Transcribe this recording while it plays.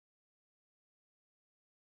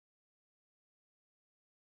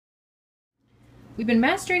We've been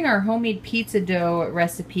mastering our homemade pizza dough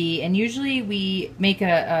recipe, and usually we make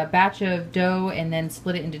a batch of dough and then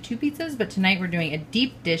split it into 2 pizzas, but tonight we're doing a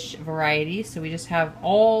deep dish variety, so we just have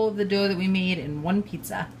all of the dough that we made in 1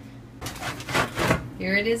 pizza.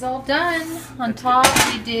 Here it is all done. On top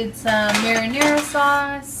we did some marinara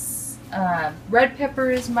sauce, red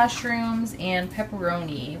peppers, mushrooms, and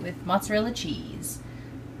pepperoni with mozzarella cheese.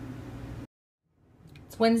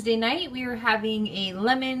 It's Wednesday night. We are having a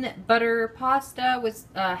lemon butter pasta with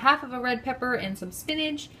half of a red pepper and some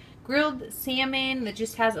spinach, grilled salmon that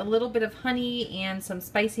just has a little bit of honey and some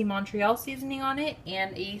spicy Montreal seasoning on it,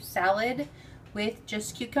 and a salad with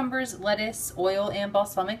just cucumbers, lettuce, oil, and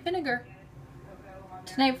balsamic vinegar.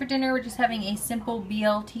 Tonight for dinner we're just having a simple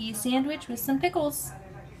BLT sandwich with some pickles.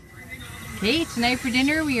 Okay, tonight for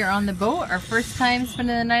dinner we are on the boat. Our first time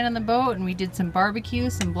spending the night on the boat, and we did some barbecue,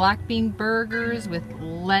 some black bean burgers with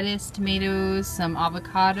lettuce, tomatoes, some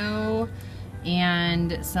avocado,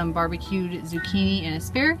 and some barbecued zucchini and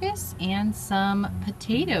asparagus, and some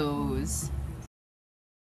potatoes.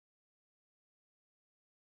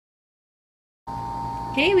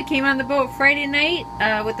 Okay, we came on the boat Friday night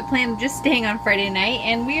with the plan of just staying on Friday night,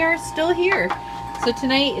 and we are still here. So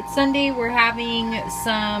tonight, it's Sunday, we're having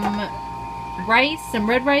some rice, some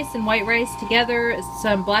red rice and white rice together,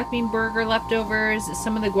 some black bean burger leftovers,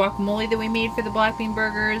 some of the guacamole that we made for the black bean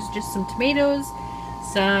burgers, just some tomatoes,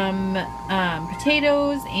 some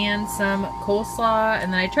potatoes, and some coleslaw.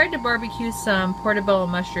 And then I tried to barbecue some portobello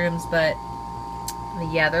mushrooms, but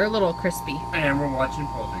yeah, they're a little crispy. And we're watching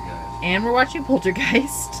Poltergeist. And we're watching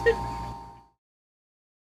Poltergeist.